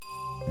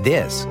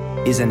This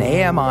is an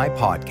AMI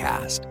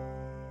podcast.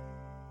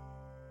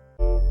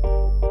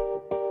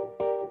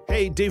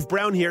 Hey, Dave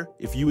Brown here.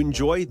 If you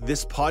enjoy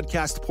this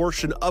podcast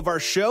portion of our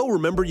show,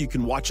 remember you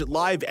can watch it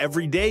live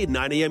every day at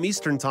 9 a.m.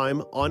 Eastern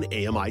Time on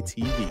AMI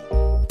TV.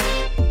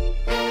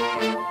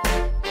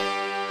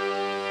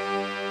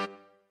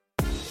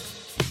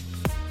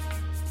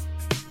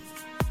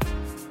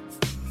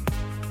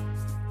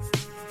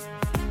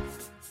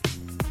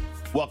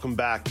 Welcome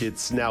back.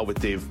 It's Now with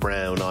Dave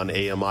Brown on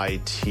AMI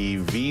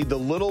TV. The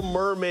Little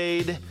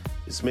Mermaid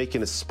is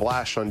making a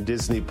splash on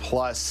Disney+.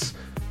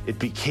 It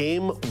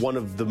became one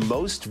of the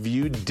most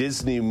viewed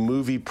Disney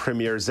movie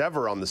premieres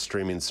ever on the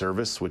streaming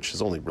service, which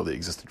has only really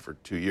existed for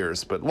 2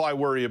 years. But why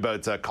worry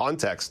about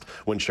context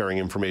when sharing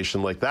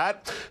information like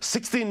that?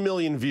 16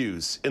 million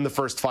views in the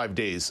first 5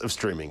 days of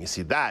streaming. You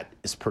see, that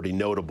is pretty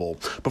notable.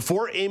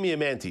 Before Amy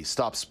Amantea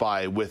stops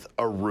by with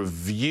a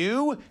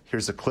review,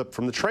 here's a clip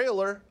from the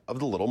trailer of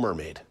The Little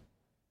Mermaid.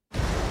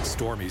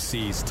 Stormy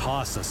seas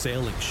toss a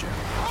sailing ship.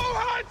 All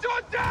hands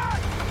on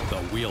deck! The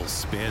wheel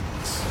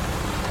spins.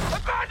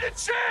 Abandon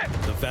ship!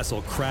 The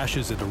vessel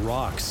crashes into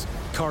rocks.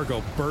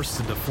 Cargo bursts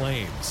into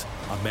flames.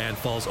 A man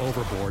falls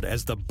overboard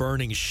as the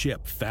burning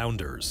ship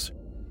founders.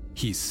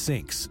 He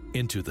sinks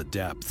into the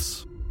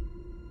depths.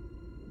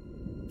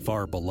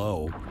 Far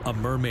below, a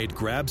mermaid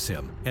grabs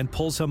him and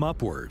pulls him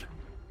upward.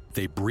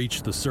 They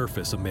breach the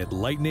surface amid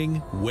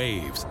lightning,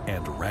 waves,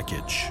 and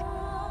wreckage.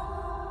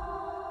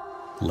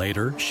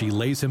 Later, she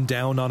lays him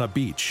down on a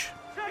beach.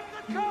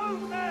 Take the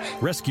code, man!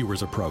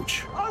 Rescuers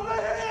approach. Over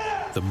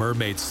here! The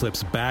mermaid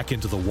slips back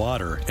into the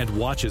water and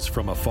watches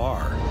from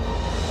afar.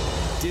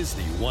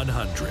 Disney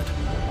 100.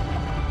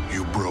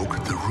 You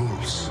broke the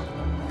rules.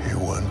 You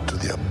went to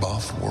the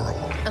above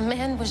world. A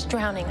man was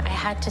drowning. I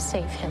had to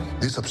save him.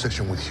 This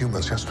obsession with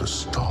humans has to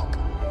stop.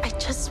 I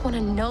just want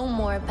to know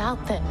more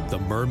about them. The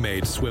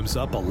mermaid swims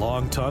up a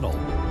long tunnel.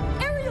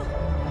 Ariel,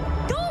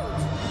 don't!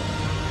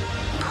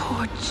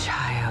 Poor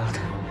child.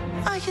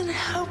 I can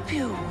help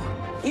you.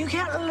 You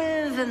can't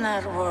live in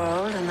that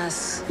world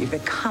unless you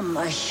become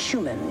a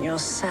human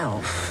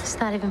yourself. Is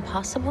that even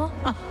possible?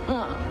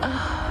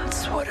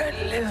 That's what I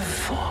live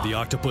for. The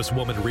octopus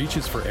woman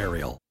reaches for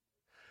Ariel.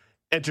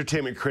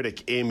 Entertainment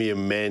critic Amy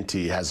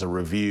Amantea has a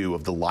review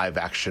of the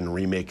live-action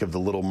remake of The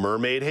Little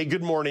Mermaid. Hey,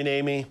 good morning,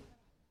 Amy.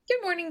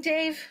 Good morning,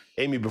 Dave.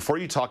 Amy, before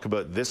you talk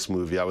about this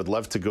movie, I would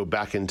love to go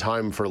back in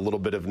time for a little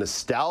bit of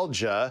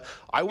nostalgia.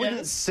 I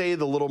wouldn't say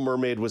The Little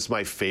Mermaid was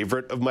my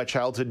favorite of my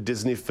childhood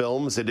Disney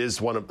films. It is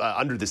one of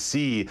Under the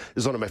Sea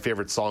is one of my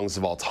favorite songs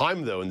of all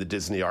time, though, in the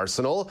Disney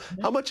arsenal.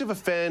 How much of a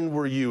fan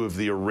were you of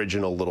the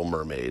original Little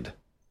Mermaid?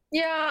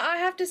 Yeah, I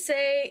have to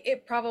say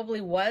it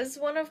probably was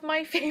one of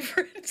my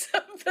favorites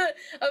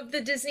of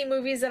the Disney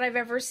movies that I've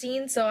ever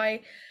seen. So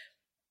I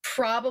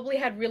probably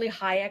had really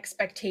high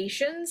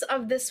expectations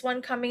of this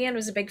one coming in. I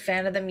was a big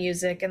fan of the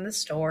music and the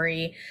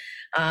story.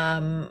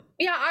 Yeah,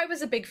 I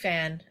was a big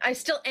fan. I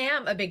still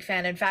am a big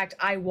fan. In fact,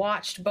 I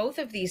watched both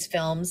of these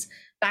films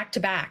back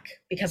to back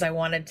because I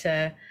wanted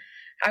to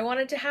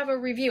have a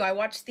review. I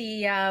watched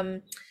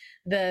the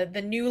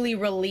newly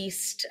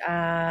released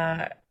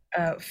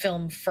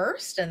film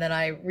first, and then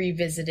I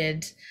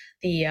revisited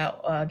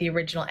the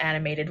original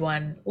animated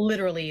one.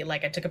 Literally,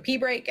 like I took a pee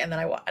break and then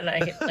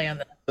I hit play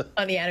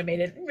on the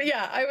animated.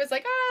 Yeah, I was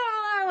like,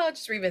 I'll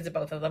just revisit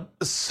both of them.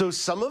 So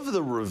some of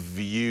the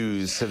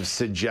reviews have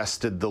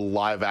suggested the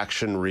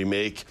live-action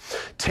remake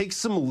takes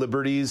some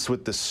liberties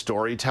with the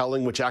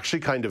storytelling, which actually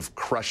kind of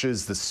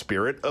crushes the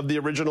spirit of the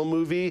original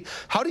movie.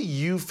 How do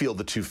you feel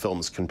the two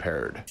films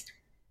compared?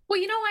 Well,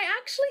 I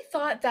actually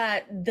thought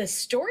that the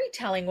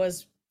storytelling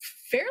was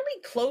fairly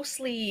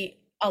closely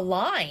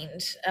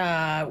aligned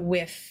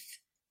with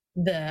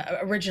the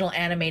original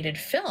animated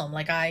film.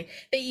 They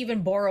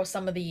even borrow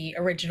some of the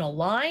original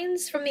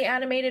lines from the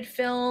animated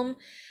film.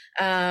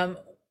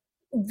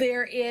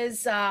 There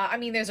is,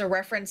 there's a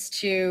reference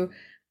to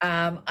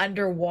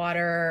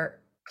underwater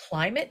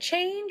climate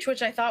change,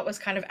 which I thought was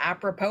kind of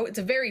apropos. It's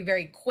a very,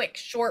 very quick,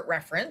 short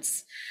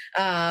reference.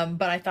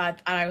 But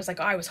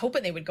I was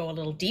hoping they would go a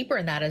little deeper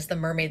in that as the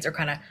mermaids are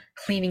kind of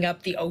cleaning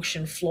up the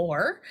ocean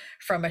floor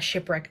from a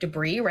shipwreck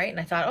debris, right? And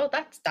I thought,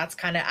 that's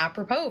kind of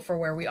apropos for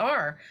where we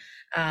are.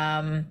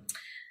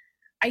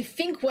 I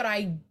think what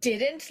I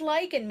didn't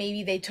like, and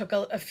maybe they took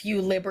a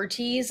few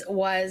liberties,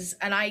 was,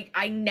 and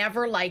I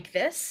never like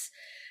this,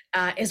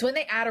 is when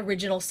they add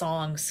original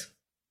songs.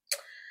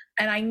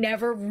 And I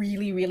never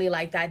really, really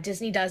like that.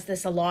 Disney does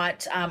this a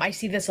lot. I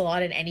see this a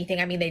lot in anything.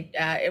 I mean, they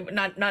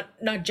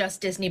not just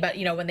Disney, but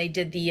when they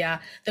did the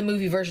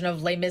movie version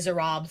of Les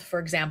Miserables, for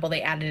example,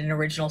 they added in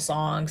original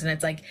songs, and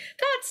it's like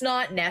that's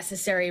not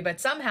necessary, but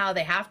somehow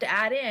they have to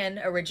add in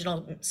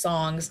original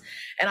songs,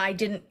 and I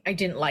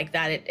didn't like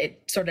that.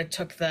 It sort of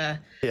took the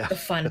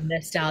fun,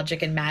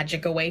 nostalgic, and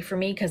magic away from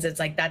me, because it's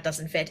like that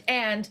doesn't fit,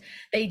 and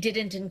they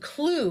didn't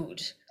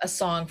include a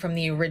song from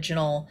the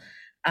original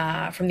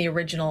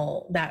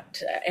that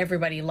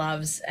everybody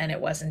loves, and it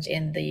wasn't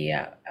in the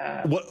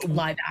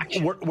live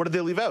action. What did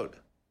they leave out?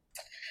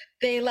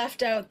 They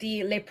left out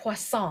the les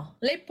poissons.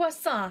 Les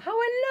poissons. How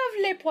I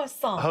love les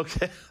poissons.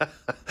 Okay.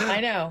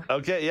 I know.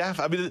 Okay, yeah.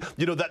 I mean,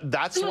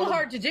 that's It's a little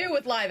hard to do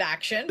with live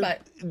action,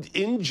 but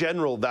in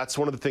general, that's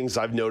one of the things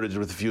I've noted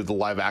with a few of the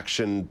live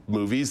action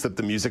movies, that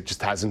the music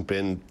just hasn't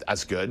been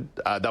as good.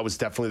 That was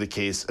definitely the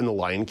case in the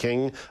Lion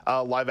King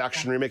live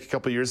action remake a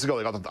couple of years ago.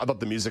 I thought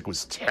the music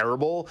was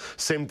terrible.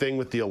 Same thing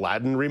with the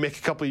Aladdin remake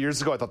a couple of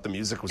years ago. I thought the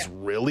music was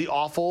really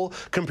awful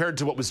compared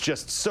to what was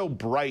just so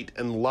bright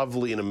and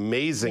lovely and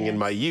amazing in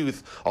my youth.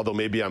 Although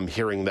maybe I'm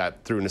hearing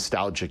that through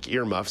nostalgic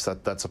earmuffs.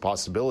 That's a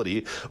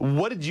possibility.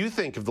 What did you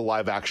think of the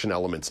live action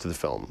elements to the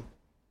film?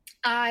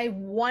 I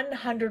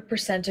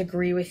 100%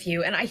 agree with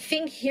you. And I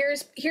think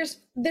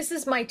this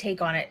is my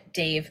take on it,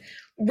 Dave.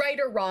 Right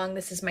or wrong,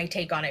 this is my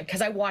take on it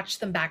because I watched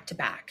them back to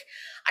back.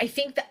 I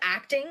think the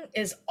acting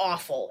is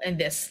awful in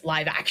this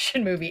live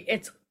action movie.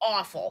 It's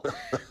awful.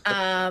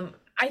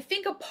 I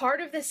think a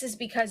part of this is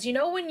because,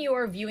 when you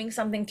are viewing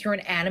something through an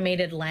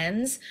animated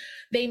lens,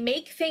 they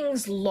make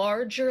things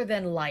larger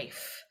than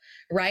life,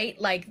 right?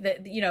 Like,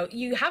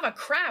 you have a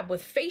crab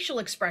with facial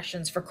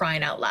expressions, for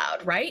crying out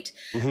loud, right?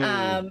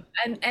 Mm-hmm.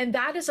 And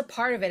that is a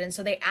part of it. And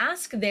so they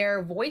ask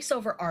their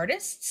voiceover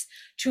artists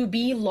to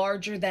be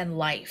larger than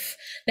life.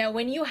 Now,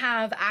 when you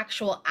have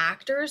actual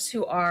actors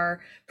who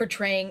are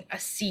portraying a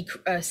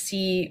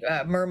sea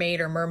mermaid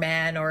or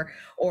merman or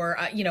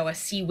a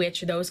sea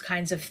witch, those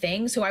kinds of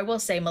things, who I will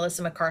say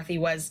Melissa McCarthy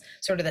was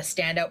sort of the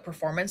standout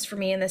performance for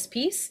me in this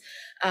piece.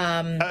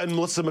 And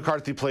Melissa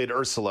McCarthy played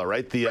Ursula,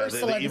 right? The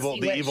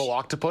evil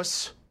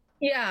octopus.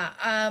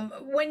 Yeah.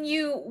 When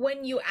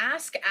you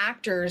ask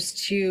actors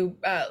to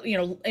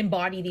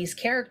embody these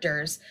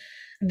characters,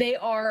 they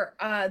are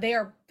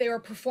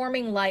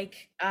performing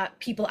like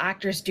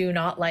actors do,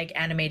 not like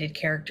animated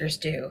characters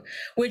do,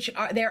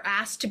 they're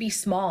asked to be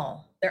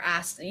small. They're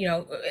asked,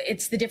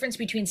 it's the difference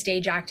between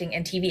stage acting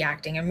and TV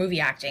acting and movie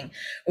acting,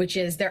 which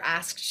is they're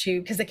asked to,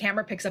 because the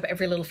camera picks up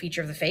every little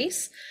feature of the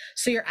face.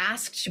 So you're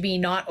asked to be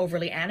not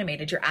overly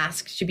animated. You're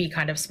asked to be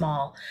kind of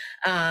small.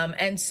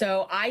 And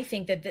so I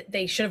think that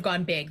they should have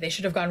gone big. They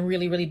should have gone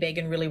really, really big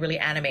and really, really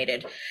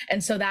animated.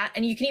 And so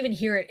and you can even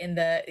hear it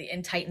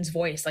in Titan's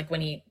voice. Like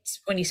when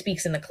he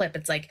speaks in the clip,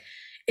 it's like,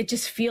 it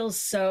just feels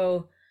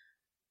so,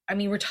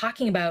 we're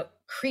talking about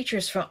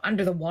creatures from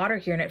under the water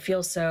here, and it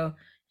feels so,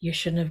 you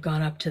shouldn't have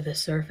gone up to the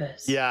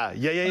surface. Yeah. Right?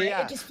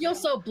 It just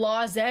feels so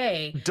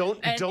blasé.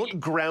 Don't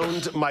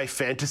ground my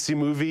fantasy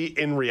movie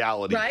in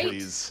reality, right?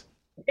 Please.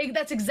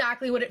 That's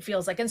exactly what it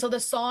feels like. And so the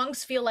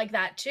songs feel like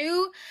that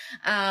too.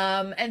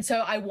 And so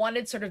I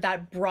wanted sort of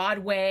that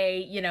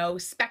Broadway,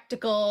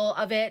 spectacle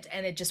of it.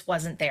 And it just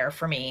wasn't there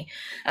for me.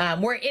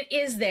 Where it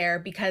is there,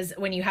 because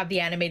when you have the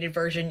animated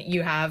version,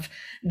 you have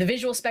the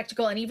visual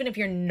spectacle. And even if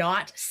you're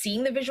not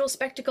seeing the visual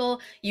spectacle,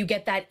 you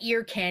get that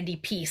ear candy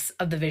piece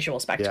of the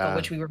visual spectacle,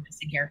 which we were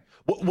missing here.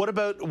 What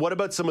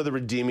about some of the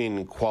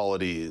redeeming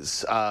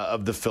qualities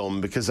of the film?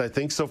 Because I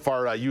think so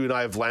far you and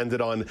I have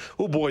landed on,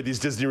 oh boy, these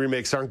Disney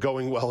remakes aren't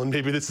going well, and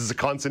maybe this is a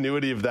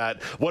continuity of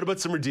that. What about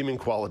some redeeming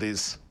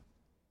qualities?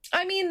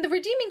 The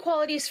redeeming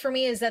qualities for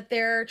me is that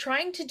they're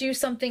trying to do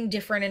something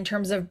different in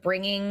terms of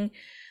bringing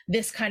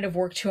this kind of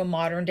work to a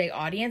modern day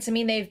audience.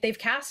 They've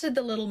casted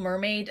the Little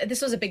Mermaid.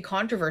 This was a big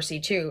controversy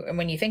too. And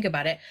when you think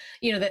about it,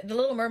 the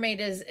Little Mermaid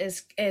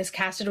is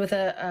casted with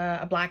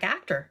a black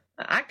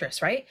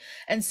actress, right?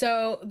 And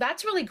so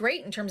that's really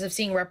great in terms of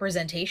seeing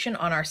representation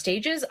on our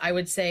stages. I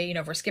would say,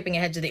 if we're skipping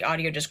ahead to the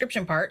audio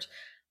description part,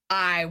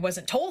 I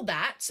wasn't told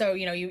that. So,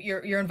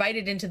 you're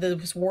invited into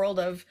this world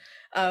of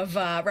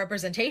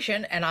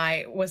representation, and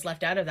I was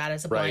left out of that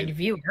as a blind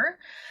viewer.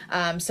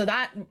 So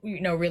that,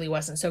 really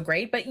wasn't so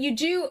great. But you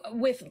do,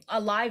 with a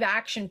live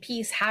action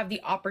piece, have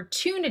the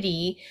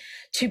opportunity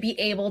to be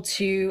able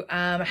to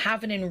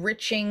have an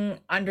enriching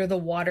under the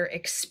water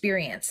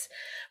experience.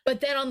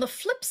 But then on the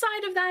flip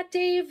side of that,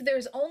 Dave,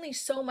 there's only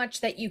so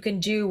much that you can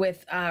do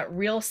with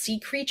real sea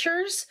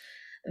creatures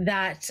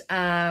that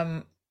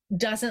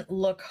doesn't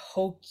look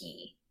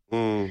hokey.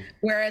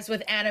 Whereas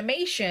with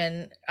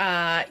animation,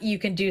 you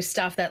can do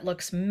stuff that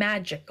looks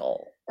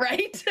magical,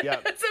 right?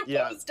 As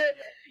opposed to,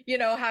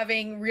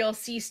 having real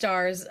sea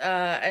stars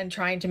and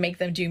trying to make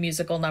them do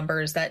musical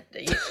numbers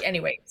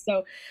anyway.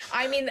 So,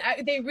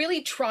 they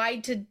really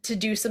tried to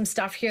do some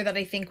stuff here that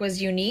I think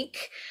was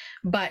unique.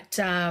 But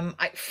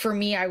for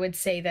me, I would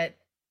say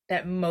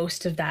that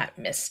most of that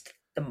missed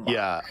the mark.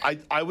 Yeah,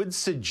 I would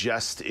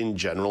suggest in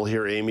general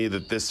here, Amy,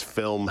 that this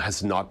film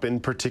has not been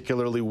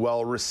particularly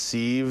well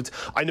received.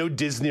 I know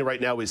Disney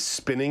right now is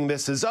spinning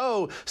this as,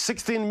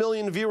 16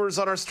 million viewers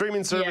on our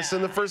streaming service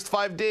in the first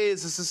 5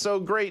 days. This is so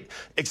great.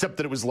 Except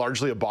that it was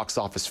largely a box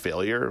office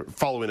failure,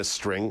 following a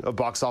string of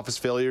box office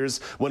failures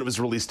when it was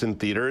released in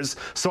theaters.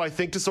 So I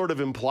think to sort of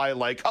imply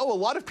like, a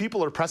lot of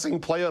people are pressing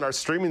play on our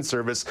streaming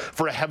service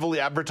for a heavily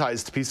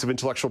advertised piece of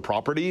intellectual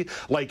property,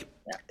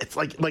 it's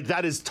like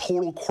that is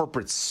total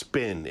corporate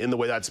spin in the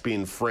way that's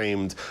being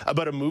framed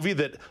about a movie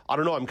that, I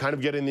don't know, I'm kind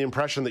of getting the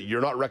impression that you're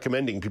not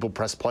recommending people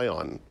press play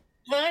on.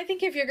 Well, I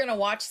think if you're going to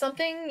watch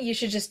something, you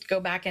should just go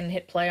back and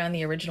hit play on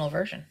the original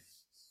version.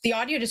 the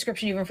audio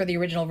description, even for the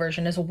original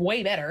version, is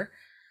way better.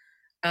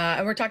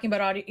 And we're talking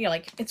about audio,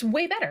 like it's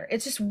way better.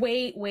 It's just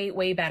way, way,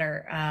 way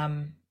better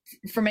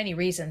for many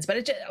reasons. But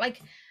it just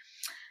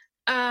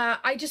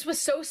I just was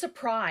so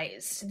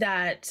surprised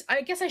that,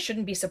 I guess I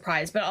shouldn't be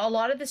surprised, but a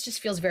lot of this just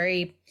feels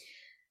very,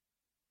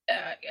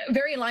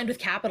 very aligned with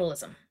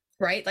capitalism,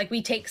 right? Like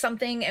we take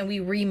something and we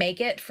remake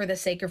it for the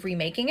sake of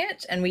remaking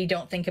it, and we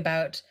don't think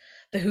about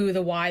the who,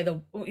 the why,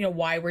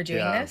 why we're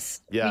doing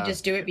this. Yeah. We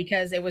just do it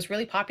because it was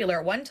really popular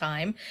at one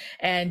time,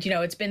 and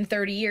it's been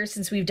 30 years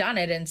since we've done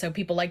it, and so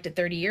people liked it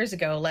 30 years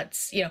ago.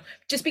 Let's,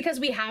 just because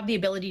we have the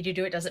ability to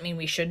do it doesn't mean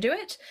we should do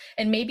it.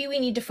 And maybe we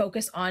need to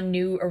focus on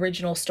new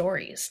original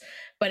stories,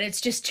 but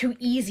it's just too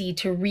easy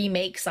to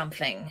remake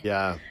something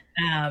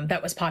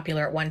that was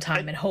popular at one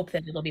time and hope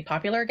that it'll be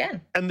popular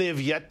again. And they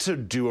have yet to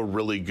do a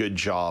really good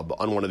job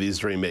on one of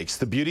these remakes.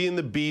 The Beauty and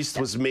the Beast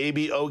was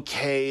maybe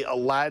okay.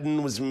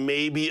 Aladdin was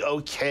maybe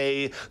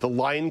okay. The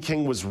Lion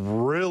King was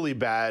really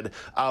bad.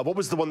 What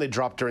was the one they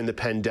dropped during the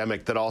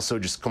pandemic that also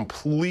just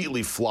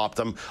completely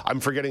flopped? I'm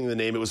forgetting the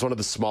name. It was one of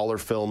the smaller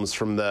films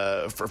from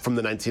the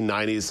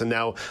 1990s. And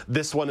now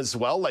this one as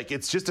well. Like,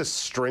 it's just a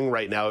string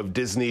right now of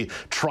Disney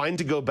trying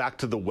to go back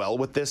to the well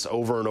with this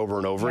over and over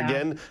and over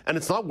again. And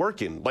it's not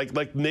working.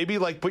 Like maybe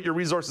put your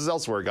resources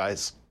elsewhere,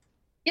 guys.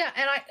 Yeah,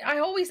 and I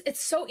always, it's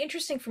so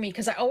interesting for me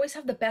because I always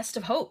have the best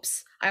of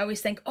hopes. I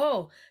always think,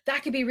 oh,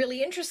 that could be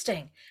really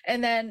interesting.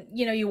 And then,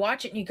 you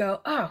watch it and you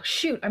go, oh,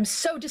 shoot, I'm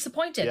so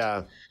disappointed.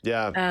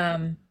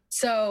 Yeah.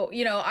 So,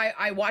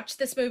 I watched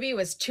this movie. It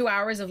was 2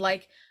 hours of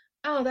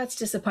oh, that's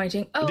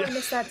disappointing. Oh, I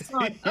missed that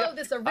song. Oh,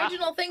 this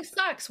original thing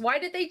sucks. Why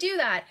did they do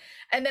that?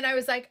 And then I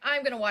was like,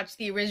 I'm going to watch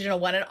the original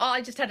one. And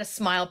I just had a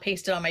smile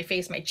pasted on my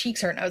face. My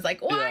cheeks hurt. And I was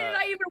like, why did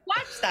I even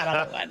watch that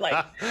other one?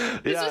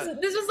 This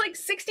was like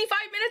 65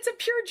 minutes of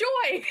pure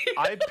joy.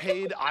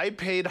 I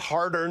paid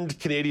hard-earned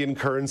Canadian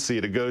currency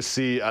to go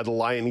see The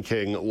Lion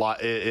King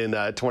in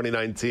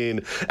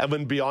 2019. And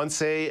when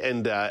Beyonce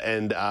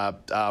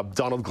and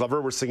Donald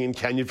Glover were singing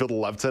Can You Feel the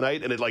Love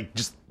Tonight, and it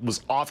just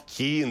was off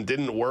key and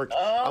didn't work.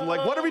 I'm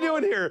like, what are we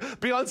doing here?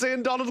 Beyonce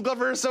and Donald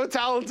Glover are so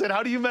talented.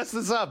 How do you mess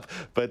this up?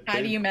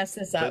 How do you mess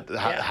this up?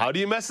 How do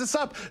you mess this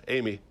up?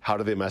 Amy, how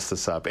do they mess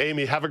this up?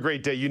 Amy, have a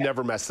great day. You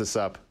never mess this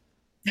up.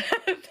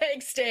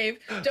 Thanks, Dave.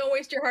 Don't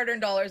waste your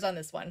hard-earned dollars on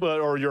this one.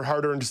 Or your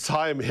hard-earned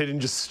time hitting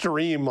just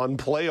stream on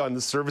play on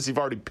the service you've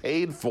already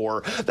paid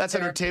for. That's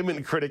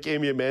entertainment critic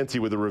Amy Amantea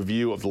with a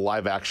review of the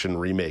live-action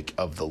remake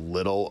of The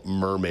Little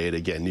Mermaid.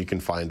 Again, you can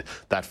find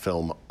that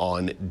film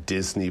on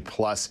Disney+.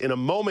 In a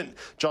moment,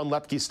 John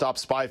Lepke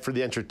stops by for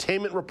the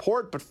entertainment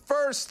report. But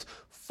first,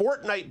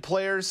 Fortnite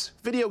players,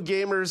 video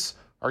gamers,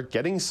 are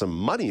getting some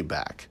money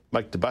back.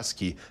 Mike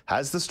Dubusky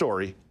has the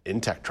story in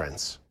Tech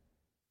Trends.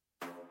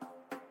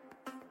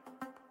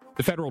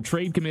 The Federal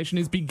Trade Commission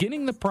is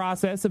beginning the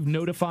process of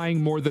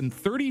notifying more than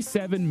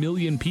 37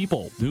 million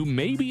people who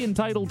may be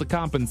entitled to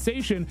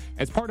compensation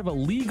as part of a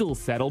legal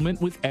settlement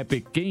with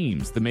Epic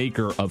Games, the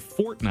maker of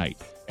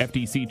Fortnite.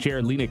 FTC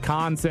Chair Lena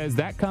Khan says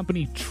that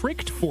company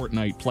tricked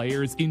Fortnite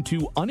players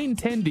into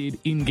unintended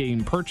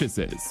in-game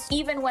purchases.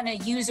 Even when a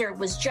user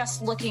was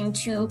just looking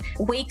to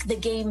wake the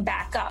game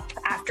back up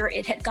after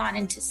it had gone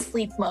into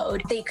sleep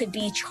mode, they could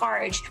be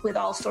charged with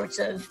all sorts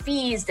of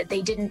fees that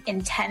they didn't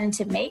intend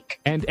to make.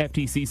 And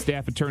FTC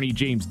staff attorney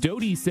James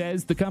Doty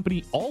says the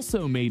company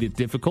also made it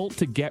difficult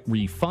to get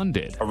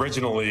refunded.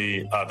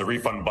 Originally, the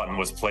refund button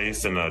was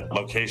placed in a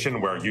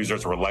location where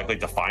users were likely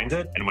to find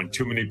it, and when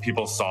too many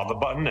people saw the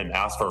button and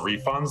asked for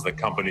refunds, the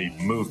company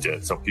moved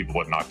it so people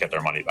would not get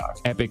their money back.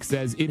 Epic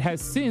says it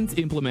has since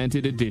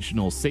implemented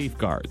additional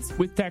safeguards.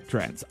 With Tech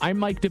Trends, I'm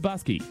Mike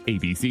Dubusky,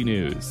 ABC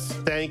News.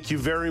 Thank you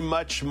very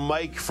much,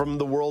 Mike. From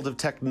the world of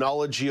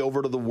technology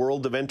over to the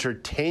world of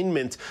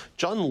entertainment.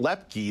 John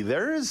Lepke,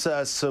 there is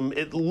some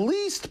at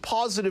least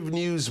positive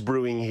news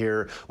brewing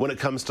here when it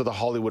comes to the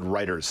Hollywood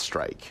writers'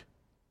 strike.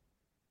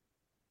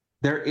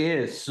 There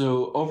is.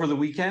 So over the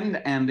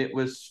weekend, and it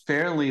was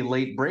fairly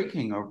late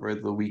breaking over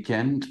the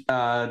weekend,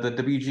 the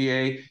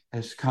WGA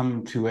has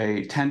come to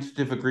a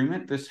tentative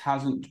agreement. This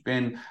hasn't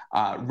been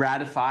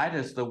ratified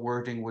as the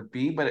wording would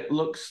be, but it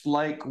looks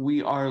like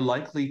we are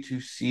likely to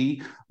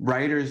see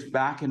writers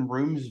back in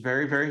rooms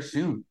very, very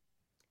soon.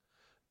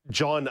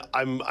 John,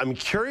 I'm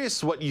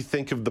curious what you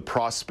think of the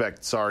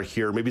prospects are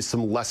here, maybe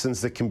some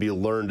lessons that can be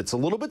learned. It's a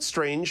little bit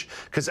strange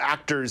because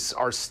actors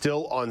are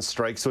still on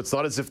strike, so it's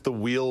not as if the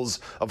wheels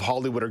of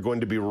Hollywood are going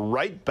to be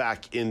right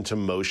back into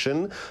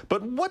motion.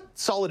 But what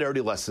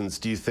solidarity lessons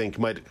do you think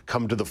might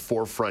come to the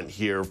forefront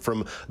here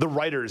from the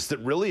writers that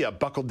really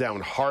buckled down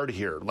hard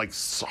here, like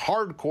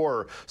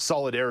hardcore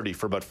solidarity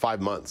for about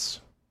 5 months?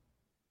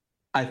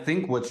 I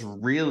think what's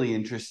really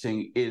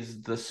interesting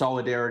is the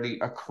solidarity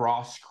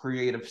across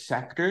creative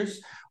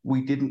sectors.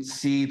 We didn't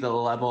see the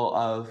level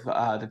of,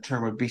 the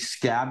term would be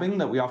scabbing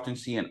that we often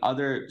see in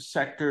other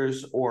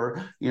sectors,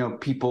 or,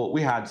 people,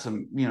 we had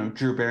some,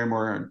 Drew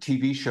Barrymore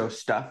TV show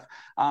stuff,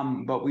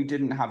 but we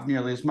didn't have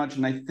nearly as much.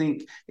 And I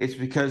think it's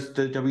because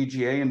the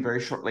WGA, and very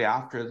shortly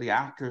after, the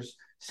actors,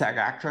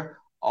 SAG-AFTRA,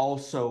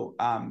 also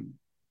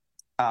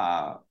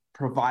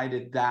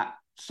provided that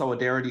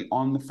solidarity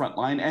on the front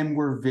line and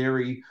were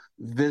very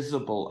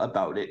visible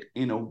about it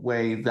in a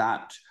way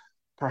that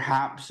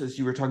perhaps, as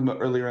you were talking about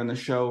earlier in the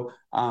show,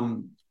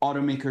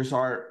 automakers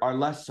are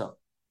less so.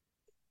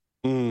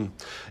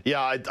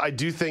 Yeah, I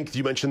do think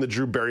you mentioned the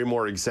Drew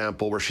Barrymore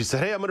example where she said,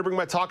 hey, I'm going to bring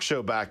my talk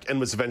show back, and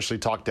was eventually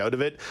talked out of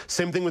it.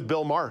 Same thing with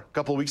Bill Maher a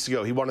couple of weeks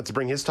ago. He wanted to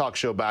bring his talk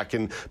show back,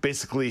 and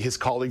basically his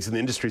colleagues in the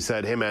industry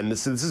said, hey, man,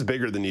 this is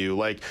bigger than you.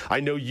 Like, I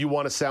know you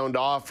want to sound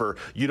off or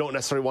you don't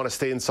necessarily want to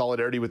stay in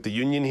solidarity with the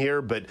union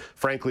here, but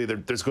frankly,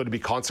 there's going to be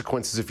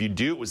consequences if you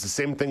do. It was the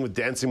same thing with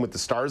Dancing with the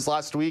Stars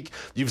last week.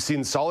 You've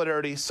seen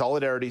solidarity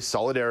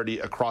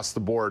across the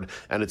board,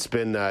 and it's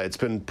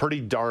been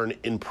pretty darn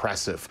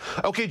impressive.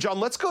 Okay, John,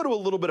 let's go to a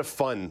little bit of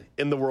fun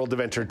in the world of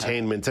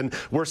entertainment and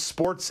where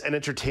sports and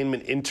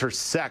entertainment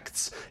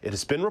intersects. It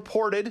has been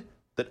reported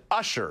that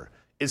Usher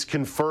is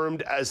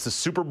confirmed as the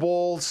Super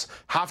Bowl's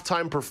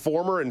halftime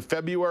performer in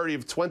February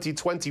of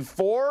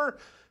 2024.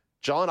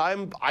 John,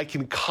 I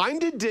can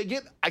kind of dig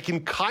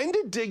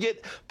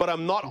it, but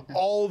I'm not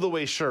all the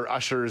way sure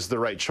Usher is the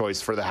right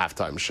choice for the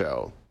halftime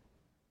show.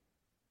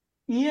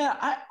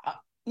 Yeah,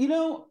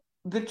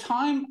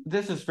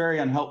 this is very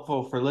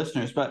unhelpful for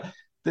listeners, but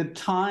the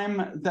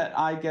time that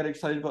I get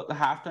excited about the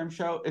halftime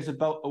show is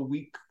about a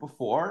week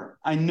before.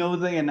 I know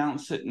they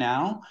announce it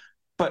now,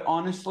 but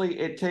honestly,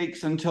 it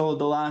takes until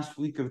the last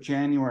week of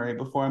January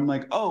before I'm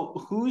like,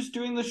 oh, who's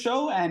doing the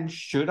show and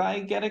should I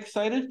get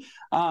excited?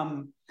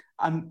 I'm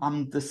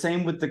the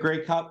same with the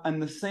Grey Cup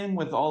and the same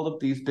with all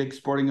of these big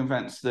sporting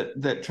events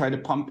that try to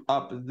pump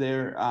up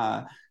their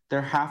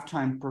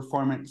halftime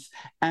performance.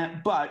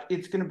 But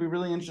it's going to be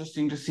really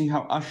interesting to see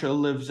how Usher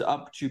lives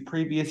up to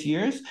previous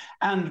years.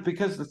 And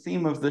because the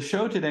theme of the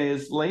show today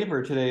is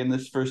labor today in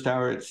this first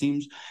hour, it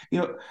seems,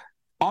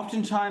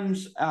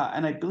 oftentimes,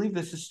 and I believe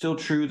this is still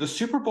true, the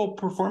Super Bowl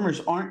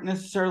performers aren't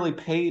necessarily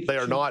paid to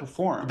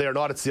perform. They are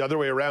not. It's the other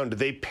way around.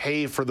 They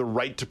pay for the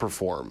right to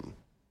perform.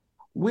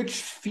 Which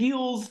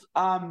feels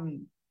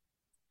odd,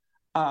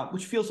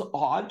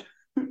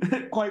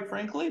 quite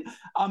frankly,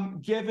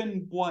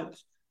 given what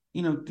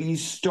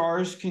these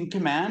stars can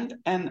command,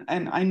 and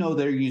I know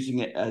they're using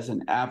it as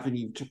an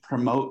avenue to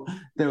promote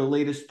their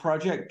latest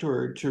project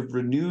or to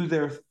renew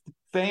their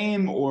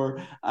fame,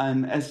 or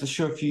as the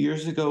show a few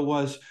years ago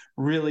was,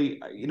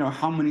 really,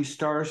 how many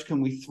stars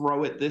can we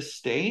throw at this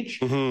stage?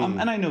 Mm-hmm.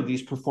 And I know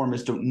these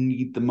performers don't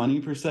need the money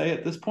per se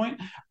at this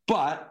point,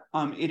 but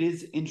it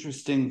is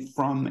interesting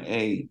from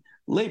a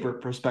labor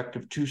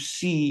perspective to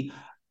see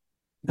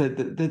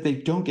that they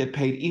don't get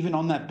paid even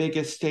on that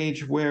biggest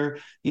stage where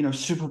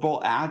Super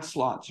Bowl ad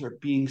slots are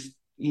being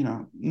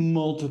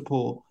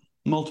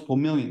multiple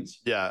millions.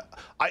 Yeah,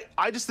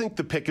 I just think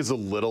the pick is a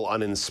little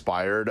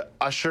uninspired.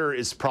 Usher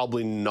is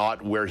probably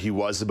not where he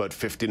was about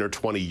 15 or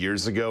 20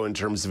 years ago in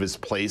terms of his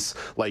place,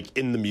 like,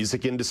 in the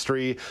music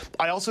industry.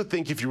 I also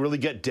think if you really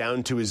get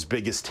down to his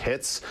biggest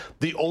hits,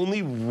 the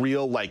only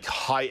real, like,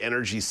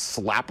 high-energy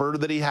slapper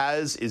that he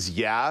has is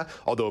Yeah,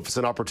 although if it's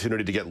an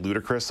opportunity to get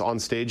Ludacris on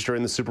stage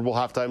during the Super Bowl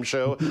halftime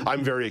show,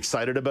 I'm very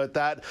excited about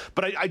that.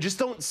 But I just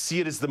don't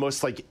see it as the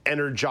most, like,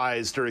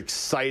 energized or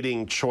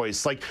exciting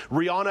choice. Like,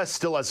 Rihanna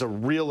still has a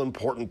real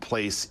important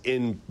place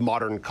in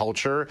modern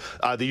culture.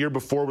 The year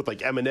before with like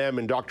Eminem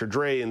and Dr.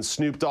 Dre and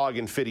Snoop Dogg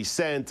and 50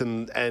 Cent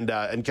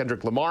and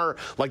Kendrick Lamar,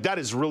 like that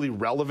is really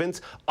relevant.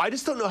 I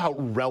just don't know how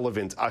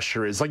relevant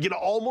Usher is. Like it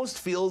almost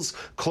feels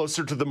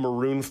closer to the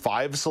Maroon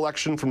 5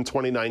 selection from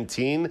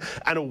 2019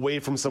 and away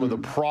from some of the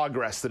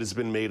progress that has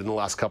been made in the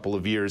last couple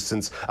of years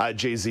since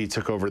Jay-Z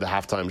took over the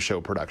halftime show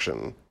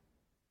production.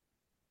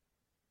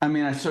 I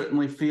mean, I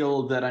certainly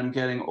feel that I'm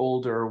getting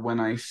older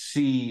when I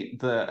see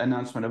the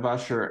announcement of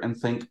Usher and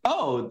think,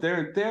 oh,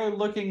 they're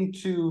looking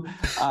to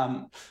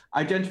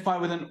identify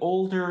with an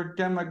older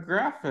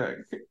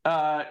demographic,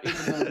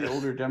 even though the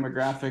older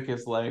demographic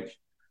is like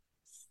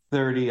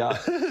 30 up.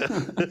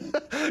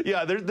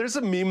 Yeah, there's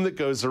a meme that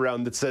goes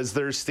around that says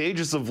there are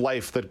stages of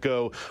life that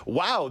go,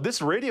 wow, this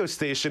radio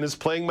station is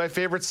playing my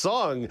favorite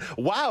song.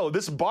 Wow,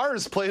 this bar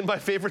is playing my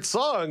favorite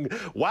song.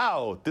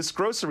 Wow, this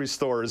grocery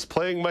store is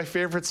playing my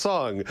favorite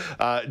song.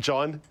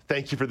 John,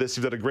 thank you for this.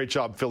 You've done a great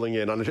job filling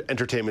in on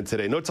entertainment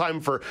today. No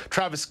time for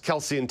Travis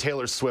Kelce and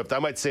Taylor Swift. I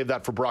might save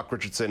that for Brock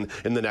Richardson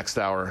in the next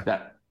hour.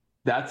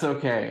 That's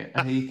okay.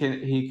 He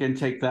can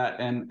take that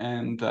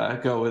and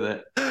go with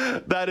it.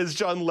 That is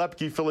John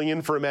Lepke filling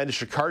in for Amanda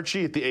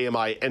Shikarchi at the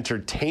AMI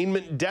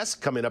Entertainment Desk.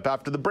 Coming up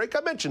after the break,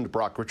 I mentioned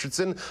Brock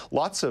Richardson.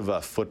 Lots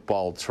of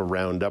football to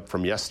round up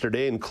from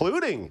yesterday,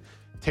 including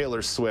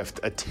Taylor Swift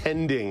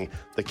attending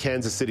the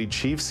Kansas City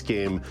Chiefs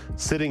game,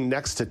 sitting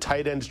next to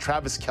tight end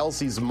Travis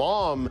Kelce's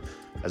mom,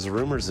 as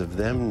rumors of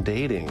them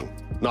dating.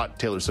 Not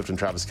Taylor Swift and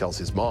Travis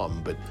Kelce's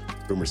mom, but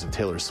rumors of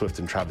Taylor Swift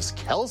and Travis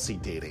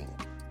Kelce dating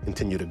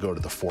continue to go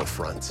to the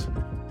forefront.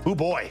 Oh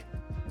boy.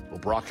 Will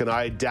Brock and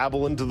I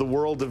dabble into the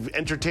world of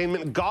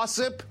entertainment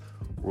gossip?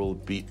 Or will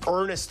it be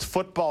earnest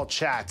football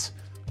chat?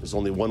 There's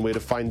only one way to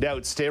find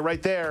out. Stay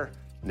right there.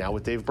 Now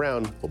with Dave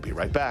Brown. We'll be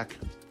right back.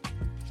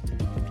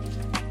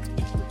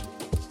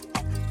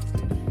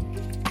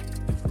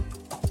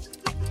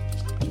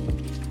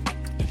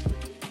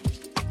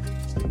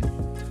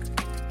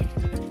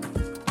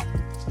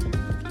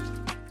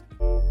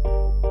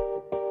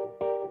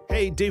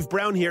 Hey, Dave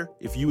Brown here.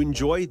 If you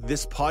enjoy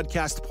this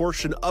podcast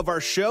portion of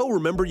our show,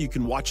 remember you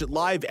can watch it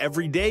live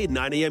every day at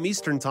 9 a.m.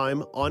 Eastern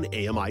Time on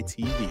AMI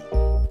TV.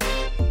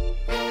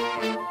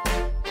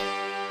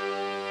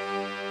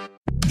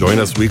 Join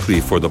us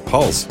weekly for The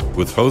Pulse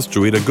with host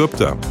Joeita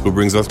Gupta, who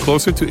brings us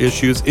closer to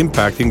issues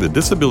impacting the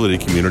disability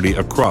community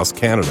across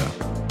Canada.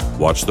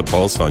 Watch The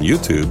Pulse on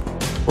YouTube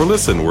or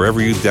listen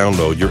wherever you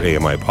download your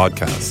AMI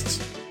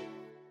podcasts.